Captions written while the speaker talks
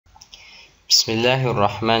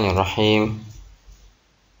Bismillahirrahmanirrahim.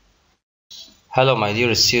 Hello my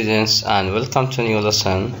dear students and welcome to a new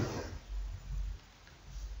lesson.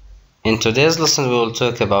 In today's lesson we will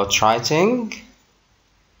talk about writing.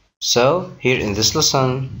 So here in this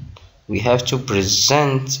lesson we have to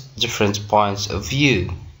present different points of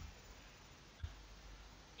view.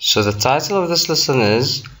 So the title of this lesson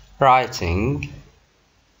is writing,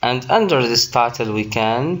 and under this title we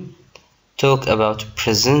can talk about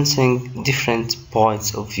presenting different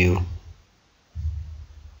points of view.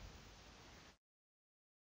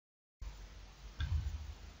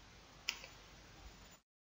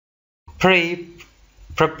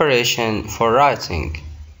 Preparation for writing.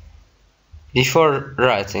 Before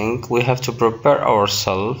writing, we have to prepare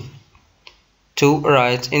ourselves to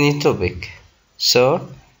write any topic. So,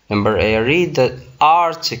 number A, read the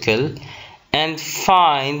article and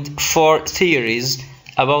find 4 theories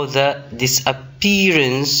about the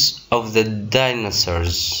disappearance of the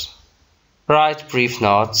dinosaurs. Write brief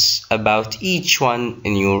notes about each one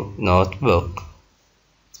in your notebook.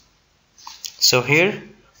 So here,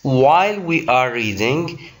 while we are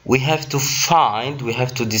reading, we have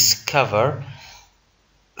to discover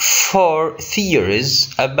 4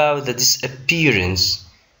 theories about the disappearance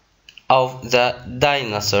of the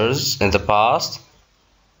dinosaurs in the past,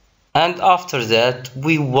 and after that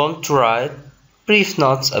we want to write brief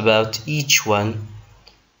notes about each one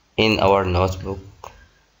in our notebook.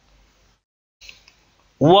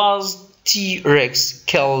 Was T-Rex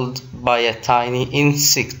killed by a tiny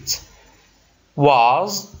insect?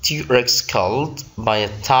 Was T-Rex killed by a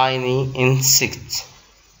tiny insect?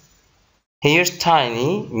 Here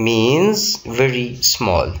tiny means very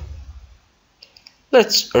small.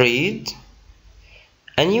 Let's read.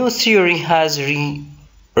 A new theory has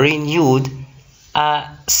renewed a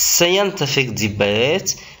scientific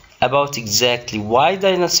debate about exactly why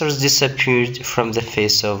dinosaurs disappeared from the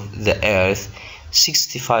face of the earth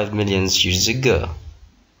 65 million years ago.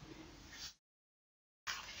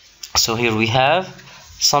 So here we have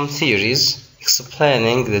some theories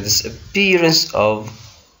explaining the disappearance of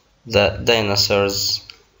the dinosaurs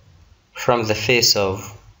from the face of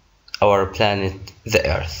our planet, the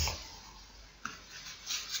earth.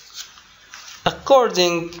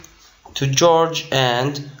 According to George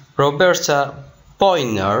and Roberta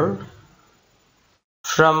Boyner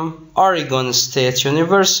from Oregon State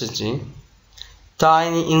University,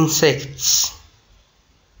 tiny insects.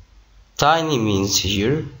 Tiny means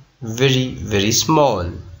here very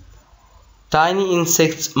small. Tiny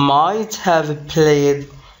insects might have played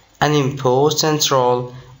an important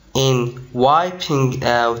role in wiping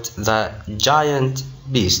out the giant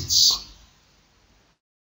beasts.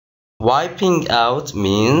 Wiping out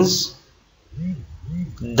means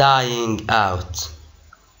dying out.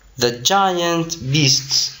 The giant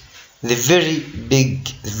beasts, the very big,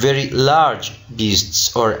 very large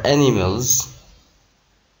beasts or animals,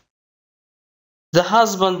 the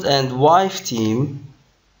husband and wife team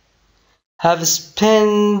have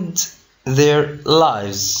spent their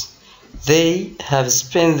lives. They have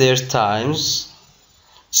spent their times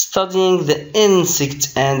studying the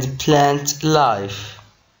insect and plant life,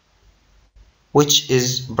 which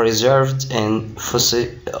is preserved in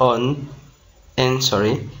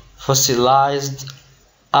fossilized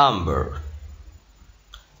amber.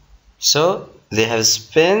 So they have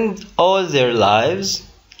spent all their lives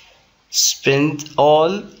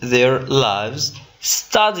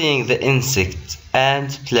studying the insect and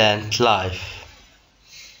plant life.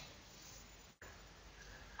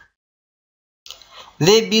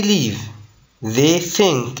 They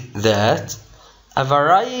think that a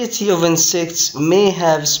variety of insects may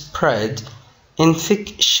have spread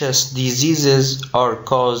infectious diseases or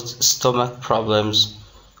caused stomach problems,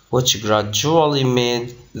 which gradually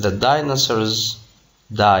made the dinosaurs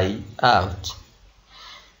die out.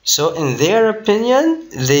 So in their opinion,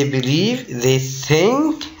 they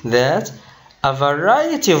think that a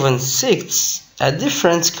variety of insects, a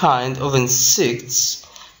different kind of insects,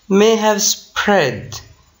 may have spread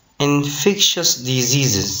infectious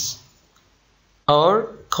diseases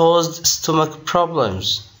or caused stomach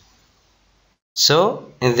problems.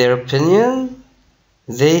 So in their opinion,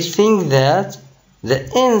 they think that the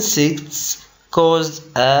insects caused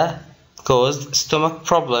stomach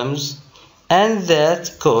problems, and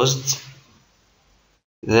that caused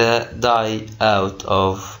the dying out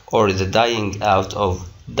of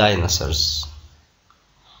dinosaurs.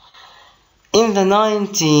 In the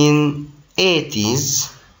 1980s,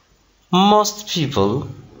 most people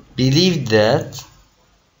believed that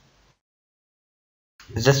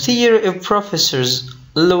the theory of Professors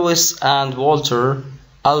Lewis and Walter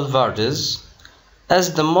Alvarez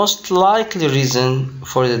as the most likely reason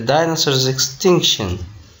for the dinosaurs' extinction.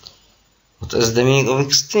 What is the meaning of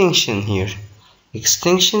extinction here?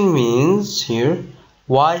 Extinction means here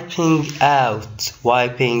wiping out,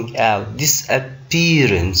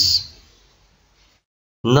 disappearance,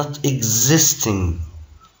 not existing.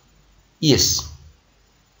 Yes.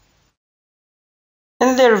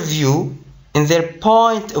 In their view, in their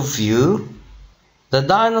point of view, the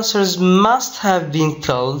dinosaurs must have been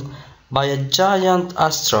killed by a giant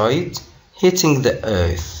asteroid hitting the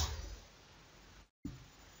Earth.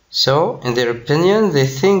 So, in their opinion, they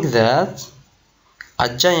think that a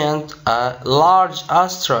large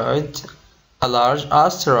asteroid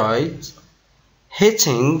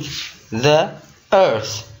hitting the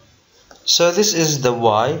Earth. So this is the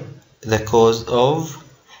cause of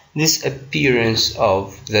disappearance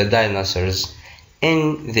of the dinosaurs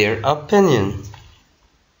in their opinion.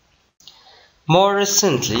 More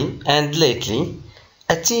recently and lately,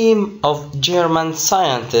 a team of German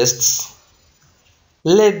scientists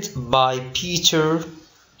led by Peter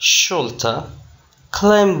Schulte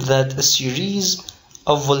claimed that a series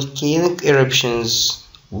of volcanic eruptions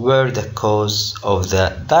were the cause of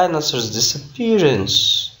the dinosaurs'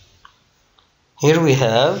 disappearance. Here we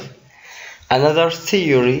have another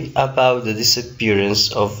theory about the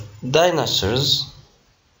disappearance of dinosaurs,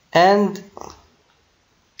 and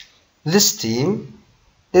this team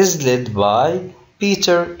is led by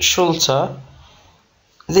Peter Schulte.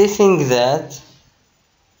 They think that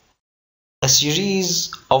a series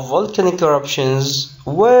of volcanic eruptions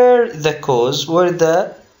were the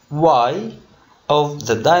why of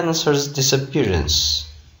the dinosaurs' disappearance.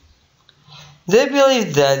 They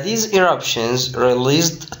believed that these eruptions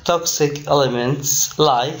released toxic elements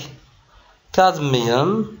like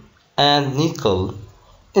cadmium and nickel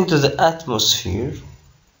into the atmosphere.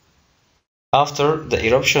 After the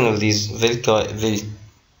eruption of these volcanoes,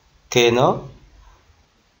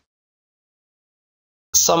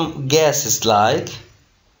 some gases like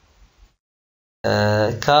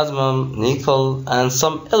cadmium, nickel, and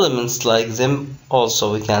some elements like them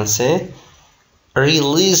also, we can say,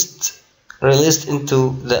 released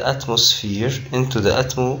into the atmosphere.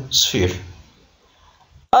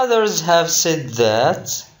 Others have said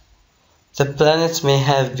that the planet may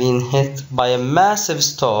have been hit by a massive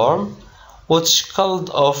storm which killed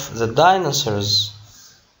off the dinosaurs.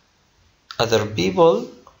 Other people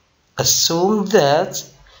assumed that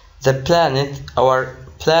our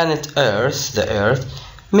planet Earth, the Earth,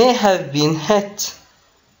 may have been hit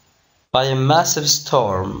by a massive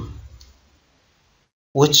storm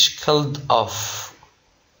which killed off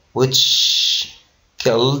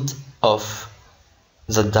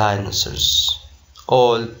the dinosaurs,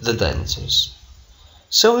 all the dinosaurs.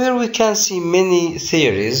 So here we can see many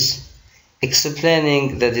theories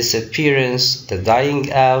explaining the disappearance, the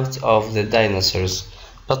dying out of the dinosaurs,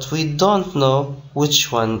 but we don't know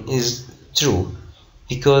which one is true,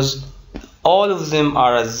 because all of them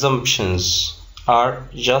are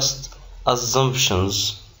just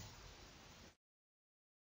assumptions.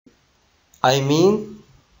 I mean,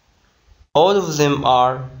 all of them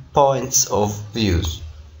are points of views.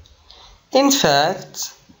 In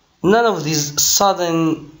fact, none of these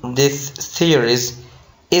sudden death theories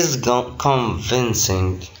is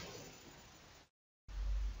convincing.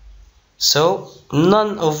 So,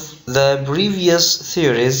 none of the previous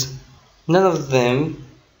theories, none of them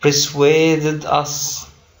persuaded us.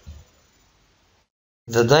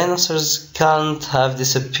 The dinosaurs can't have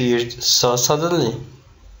disappeared so suddenly.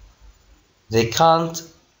 They can't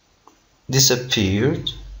disappear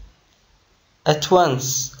at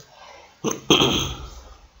once.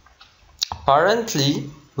 Apparently,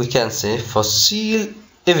 we can say fossil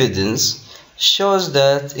evidence shows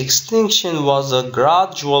that extinction was a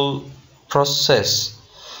gradual process.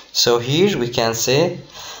 So here we can say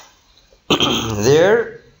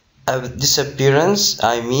their disappearance,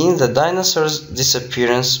 I mean the dinosaurs'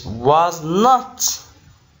 disappearance was not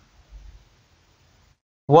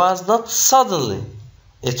suddenly.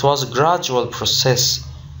 It was a gradual process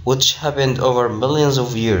which happened over millions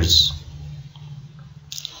of years.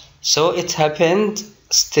 So it happened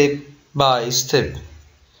step by step.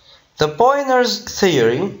 The Poynter's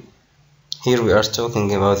theory, here we are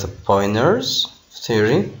talking about the Poynter's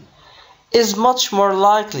theory, is much more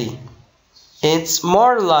likely. It's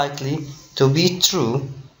more likely to be true.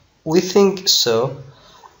 We think so.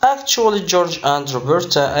 Actually, George and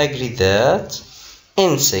Roberta agree that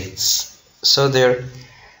insects, so their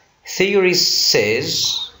theory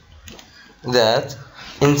says that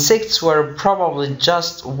insects were probably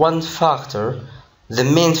just one factor, the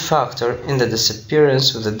main factor in the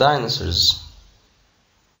disappearance of the dinosaurs.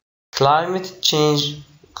 Climate change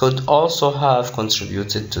could also have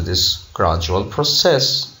contributed to this gradual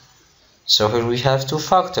process. So here we have two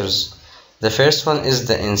factors. The first one is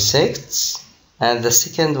the insects, and the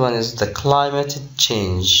second one is the climate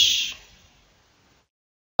change.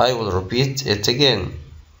 I will repeat it again.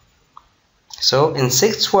 So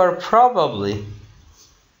insects were possibly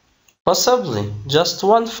just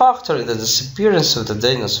one factor in the disappearance of the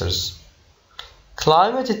dinosaurs.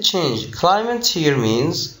 Climate change. Climate here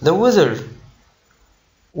means the weather.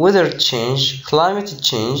 Climate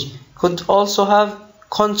change could also have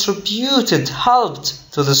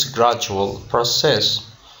helped to this gradual process.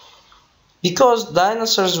 Because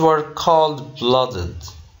dinosaurs were cold-blooded.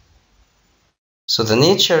 So the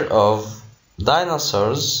nature of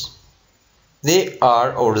dinosaurs, they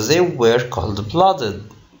were cold-blooded.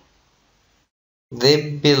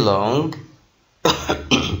 They belong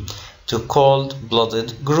to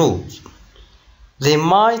cold-blooded groups. They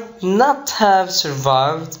might not have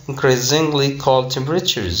survived increasingly cold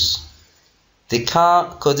temperatures. They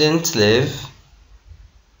couldn't live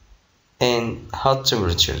in hot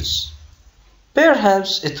temperatures.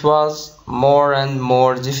 Perhaps it was more and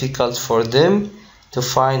more difficult for them to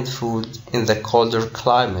find food in the colder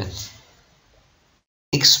climate.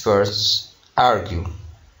 Experts argue.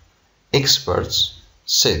 Experts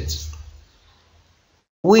said,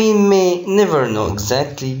 "We may never know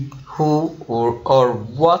exactly who or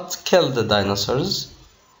what killed the dinosaurs,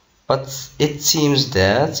 but it seems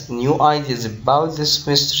that new ideas about this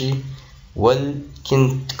mystery will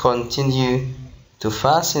continue to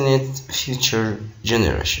fascinate future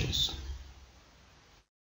generations."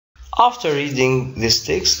 After reading this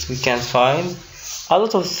text, we can find a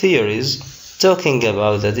lot of theories talking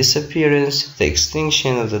about the disappearance, the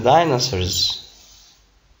extinction of the dinosaurs.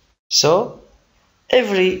 So,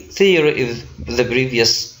 every theory of the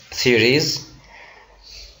previous theories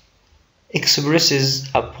expresses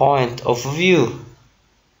a point of view.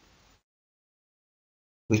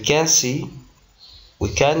 We can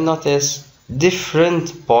notice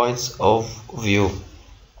different points of view.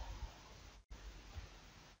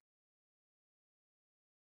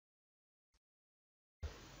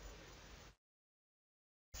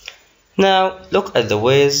 Now look at the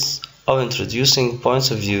ways of introducing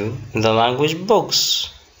points of view in the language books.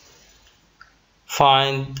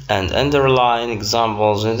 Find and underline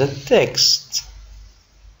examples in the text.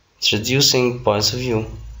 Introducing points of view.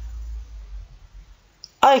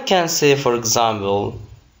 I can say, for example,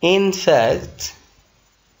 in fact,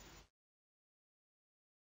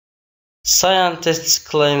 scientists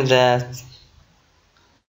claim that,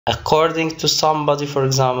 according to somebody, for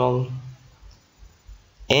example,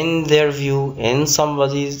 in their view, in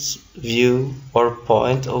somebody's view or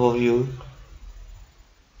point of view,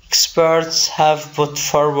 experts have put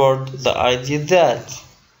forward the idea that.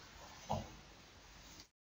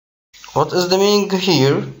 What is the meaning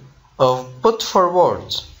here of put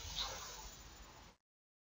forward?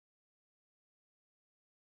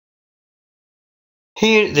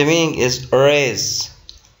 Here the meaning is raise.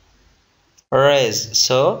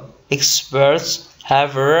 So experts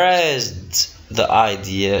have raised the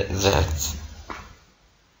idea that,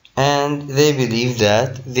 and they believe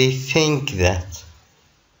that, they think that.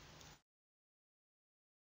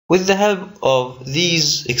 With the help of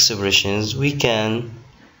these expressions, we can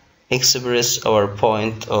express our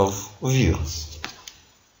point of view.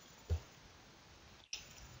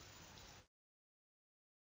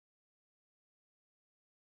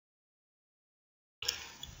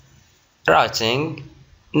 Writing.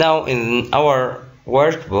 Now in our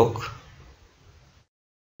workbook,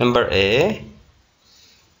 number A,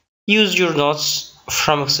 use your notes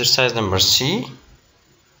from exercise number C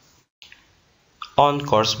on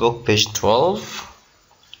course book page 12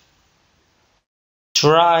 to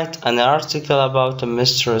write an article about a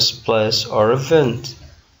mysterious place or event.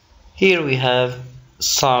 Here we have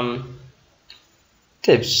some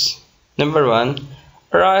tips. Number 1,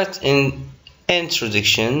 write an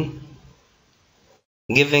introduction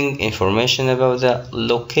giving information about the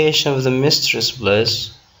location of the mysterious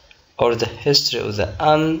place or the history of the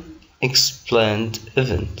unexplained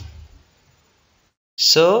event.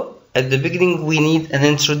 So at the beginning we need an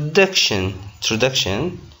introduction,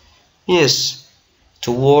 yes,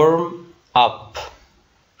 to warm up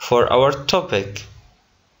for our topic.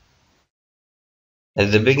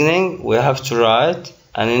 At the beginning we have to write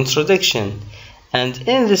an introduction, and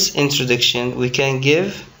in this introduction we can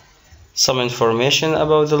give some information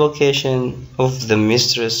about the location of the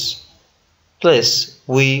mysterious place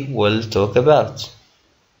we will talk about.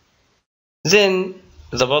 Then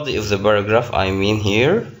the body of the paragraph, I mean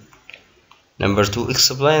here, number 2,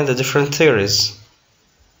 explain the different theories.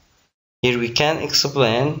 Here we can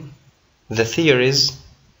explain the theories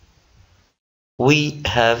we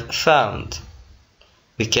have found.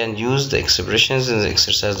 We can use the expressions in the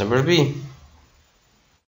exercise number B.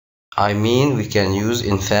 I mean, we can use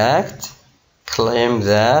in fact, claim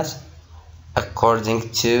that,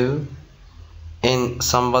 according to, in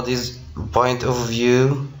somebody's point of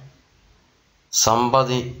view,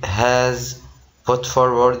 somebody has put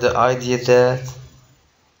forward the idea that,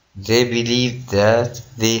 they believe that,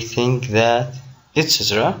 they think that,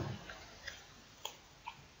 etc.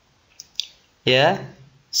 Yeah,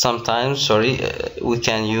 sometimes, we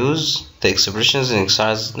can use the expressions in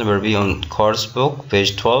exercise number B on course book,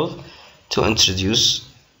 page 12, to introduce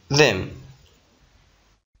them.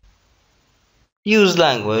 Use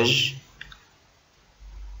language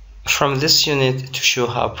from this unit to show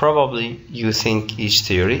how probably you think each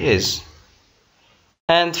theory is.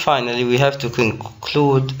 And finally, we have to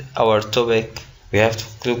conclude our topic, we have to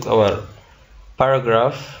conclude our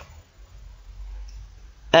paragraph,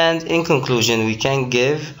 and in conclusion we can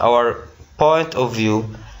give our point of view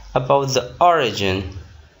about the origin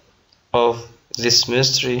of this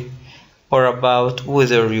mystery, or about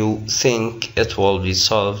whether you think it will be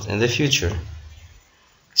solved in the future.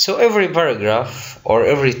 So every paragraph or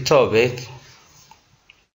every topic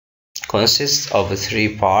consists of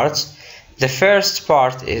 3 parts. The first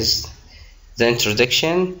part is the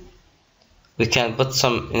introduction. We can put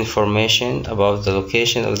some information about the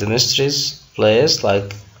location of the mystery's place,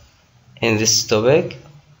 like in this topic.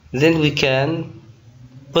 Then we can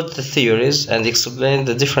put the theories and explain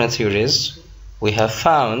the different theories we have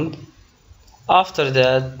found. After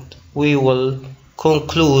that, we will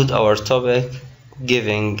conclude our topic,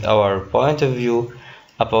 giving our point of view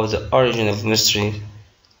about the origin of mystery,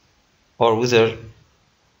 or whether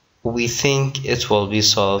we think it will be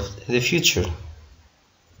solved in the future.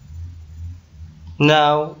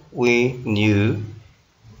 Now we knew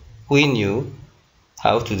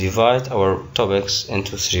how to divide our topics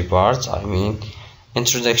into 3 parts, I mean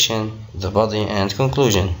introduction, the body, and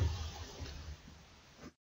conclusion.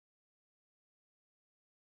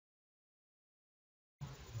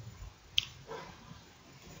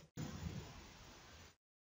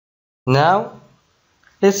 Now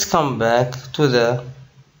let's come back to the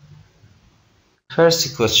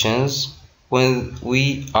first questions, when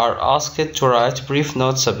we are asked to write brief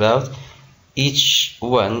notes about each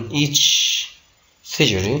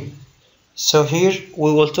theory. So here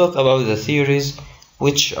we will talk about the theories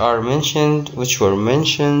which were mentioned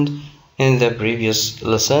in the previous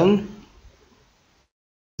lesson.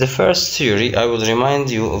 The first theory, I will remind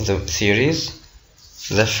you of the theories.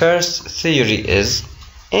 The first theory is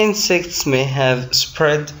insects may have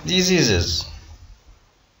spread diseases.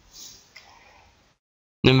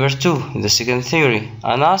 Number 2, the second theory,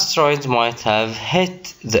 an asteroid might have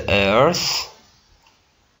hit the Earth.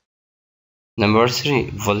 Number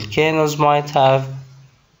 3, volcanoes might have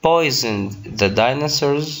poisoned the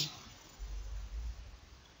dinosaurs.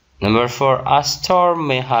 Number 4, a storm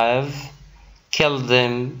may have killed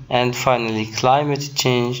them. And finally, climate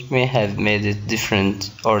change may have made it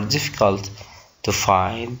different or difficult to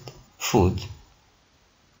find food.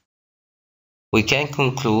 We can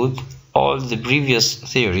conclude all the previous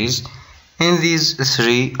theories in these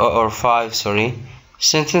 5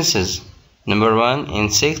 sentences. Number 1,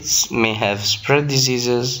 insects may have spread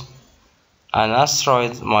diseases. An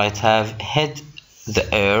asteroid might have hit the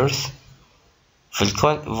Earth.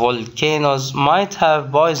 Volcanoes might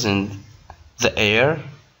have poisoned the air.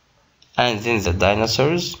 And then the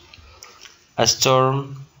dinosaurs. A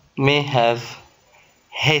storm may have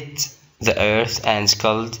hit the Earth and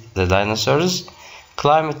killed the dinosaurs.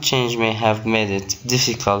 Climate change may have made it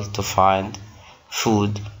difficult to find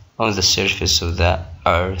food on the surface of the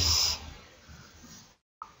Earth.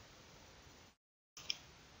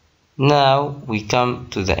 Now we come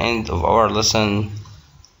to the end of our lesson.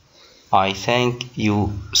 I thank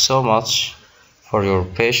you so much for your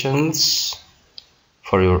patience,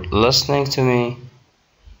 for your listening to me.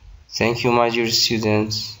 Thank you, my dear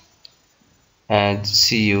students, and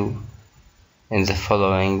see you in the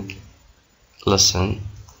following lesson.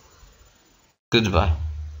 Goodbye.